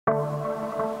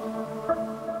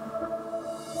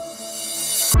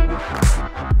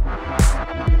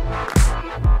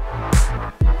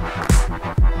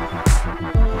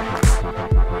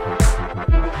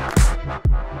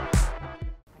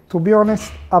To be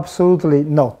honest, absolutely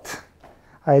not.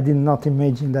 I did not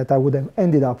imagine that I would have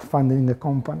ended up funding the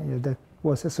company. That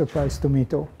was a surprise to me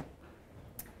too.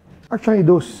 Actually,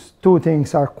 those two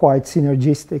things are quite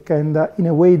synergistic, and in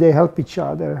a way they help each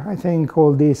other. I think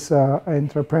all this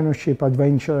entrepreneurship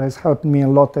adventure has helped me a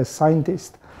lot as a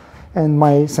scientist, and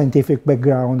my scientific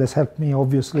background has helped me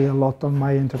obviously a lot on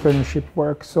my entrepreneurship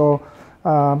work. So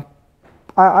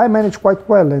I manage quite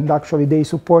well, and actually they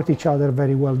support each other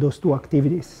very well, those two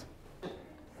activities.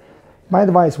 My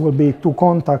advice will be to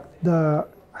contact the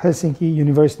Helsinki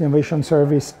University Innovation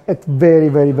Service at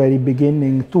very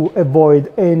beginning to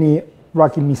avoid any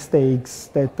rookie mistakes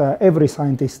that every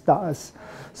scientist does.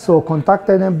 So contact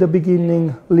them at the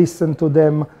beginning, listen to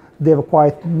them. They have a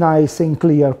quite nice and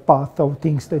clear path of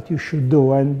things that you should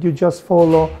do, and you just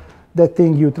follow that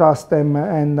thing, you trust them,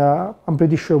 and I'm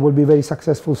pretty sure it will be a very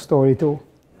successful story too.